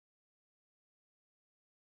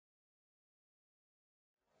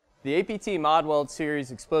The APT Mod Weld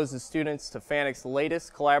series exposes students to FANUC's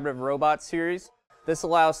latest collaborative robot series. This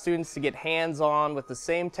allows students to get hands-on with the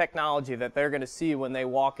same technology that they're going to see when they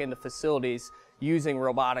walk into facilities using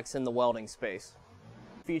robotics in the welding space.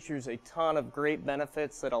 It features a ton of great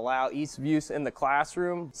benefits that allow ease of use in the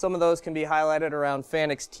classroom. Some of those can be highlighted around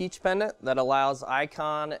FANUC's Teach Pendant that allows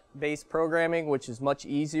icon-based programming, which is much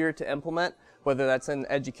easier to implement, whether that's in an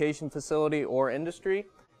education facility or industry.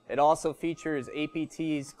 It also features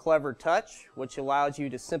APT's Clever Touch, which allows you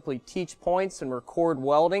to simply teach points and record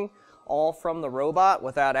welding all from the robot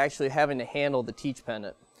without actually having to handle the Teach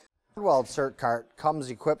Pendant. The Weld CERT Cart comes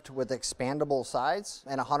equipped with expandable sides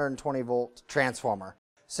and a 120-volt transformer.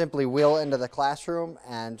 Simply wheel into the classroom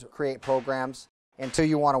and create programs until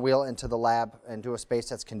you want to wheel into the lab and do a space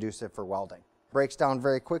that's conducive for welding. Breaks down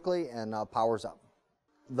very quickly and powers up.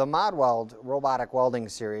 The Mod Weld robotic welding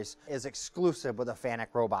series is exclusive with a FANUC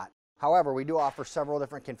robot. However, we do offer several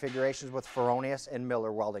different configurations with Fronius and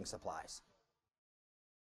Miller welding supplies.